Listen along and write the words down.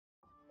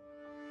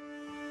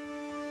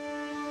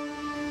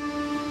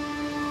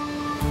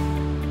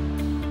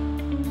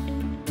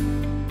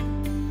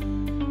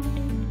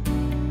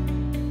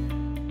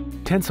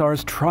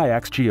Tensar's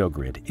TriAx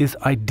Geogrid is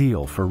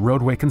ideal for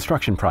roadway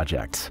construction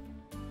projects.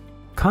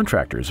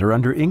 Contractors are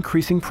under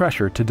increasing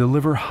pressure to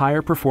deliver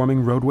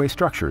higher-performing roadway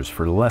structures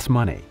for less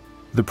money.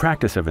 The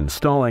practice of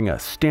installing a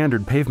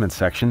standard pavement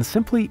section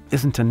simply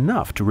isn't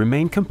enough to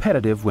remain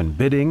competitive when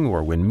bidding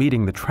or when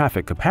meeting the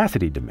traffic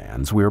capacity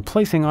demands we are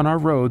placing on our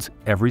roads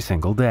every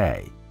single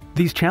day.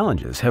 These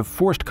challenges have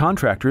forced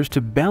contractors to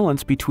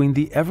balance between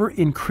the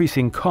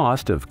ever-increasing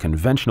cost of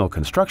conventional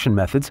construction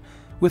methods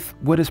with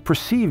what is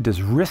perceived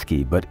as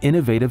risky but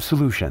innovative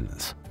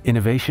solutions.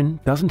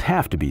 Innovation doesn't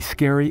have to be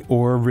scary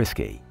or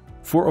risky.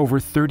 For over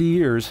 30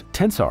 years,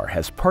 Tensar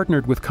has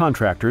partnered with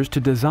contractors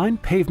to design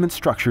pavement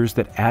structures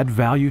that add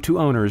value to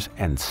owners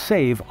and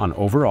save on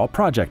overall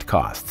project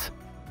costs.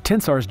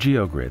 Tensar's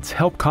Geogrids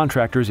help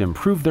contractors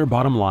improve their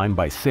bottom line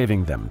by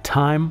saving them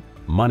time,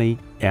 money,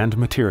 and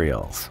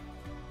materials.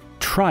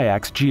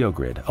 TriAx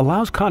Geogrid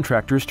allows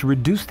contractors to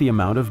reduce the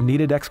amount of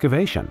needed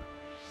excavation.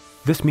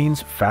 This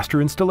means faster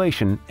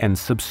installation and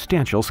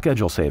substantial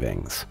schedule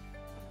savings.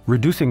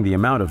 Reducing the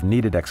amount of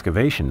needed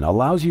excavation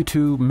allows you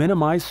to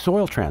minimize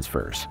soil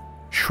transfers,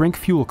 shrink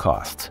fuel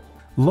costs,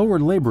 lower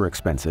labor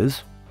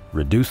expenses,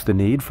 reduce the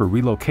need for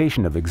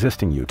relocation of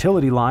existing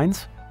utility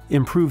lines,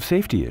 improve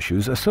safety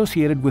issues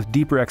associated with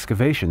deeper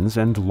excavations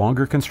and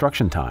longer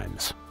construction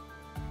times.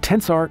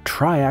 Tensar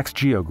TriAx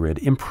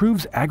Geogrid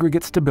improves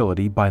aggregate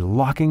stability by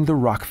locking the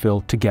rock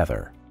fill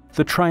together.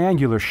 The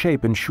triangular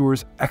shape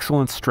ensures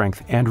excellent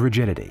strength and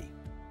rigidity.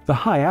 The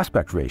high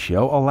aspect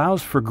ratio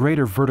allows for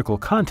greater vertical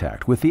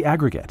contact with the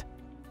aggregate.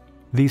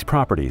 These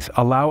properties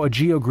allow a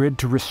geogrid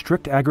to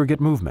restrict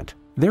aggregate movement,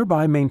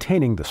 thereby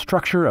maintaining the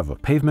structure of a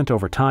pavement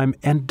over time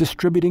and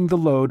distributing the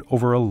load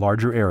over a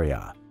larger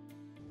area.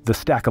 The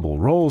stackable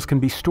rolls can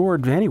be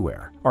stored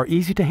anywhere, are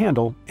easy to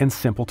handle, and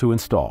simple to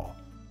install.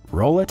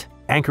 Roll it,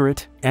 anchor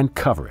it, and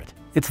cover it.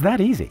 It's that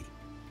easy.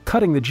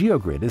 Cutting the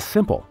geogrid is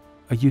simple.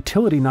 A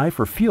utility knife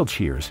or field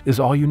shears is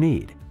all you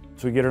need.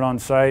 So we get it on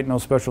site, no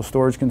special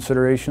storage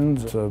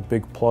considerations. It's a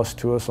big plus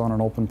to us on an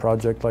open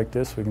project like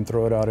this. We can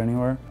throw it out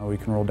anywhere. We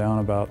can roll down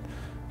about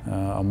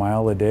a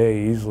mile a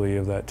day easily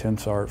of that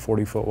Tensar at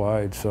 40 foot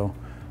wide. So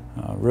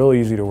real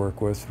easy to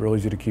work with, real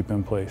easy to keep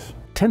in place.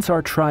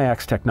 Tensar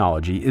TriAx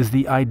technology is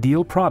the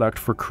ideal product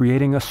for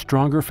creating a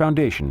stronger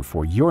foundation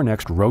for your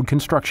next road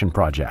construction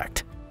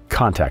project.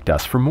 Contact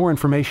us for more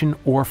information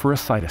or for a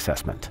site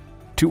assessment.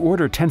 To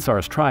order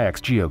Tensar's TriAx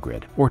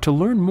Geogrid or to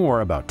learn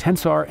more about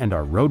Tensar and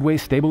our roadway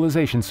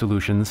stabilization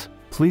solutions,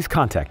 please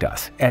contact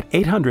us at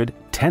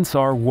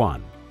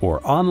 800-TENSAR-1 or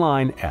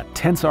online at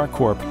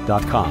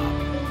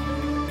tensarcorp.com.